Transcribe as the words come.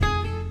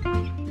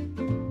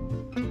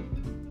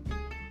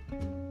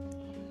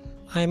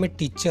I am a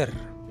teacher.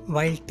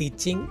 While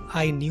teaching,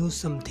 I knew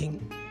something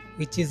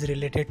which is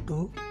related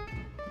to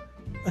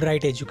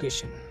right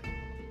education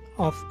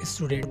of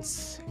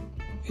students.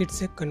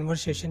 It's a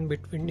conversation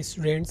between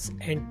students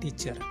and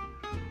teacher.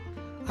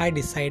 I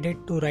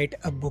decided to write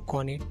a book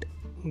on it,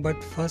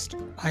 but first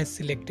I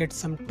selected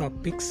some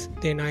topics,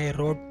 then I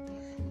wrote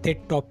the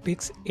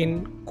topics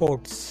in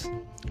quotes.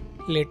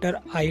 Later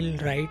I'll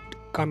write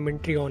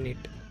commentary on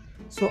it.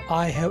 So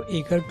I have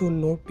eager to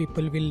know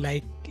people will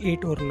like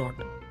it or not.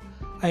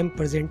 I am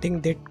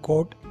presenting that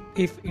quote.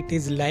 If it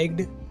is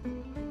liked,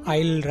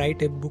 I'll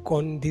write a book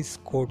on these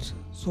quotes.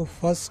 So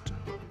first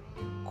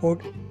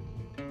quote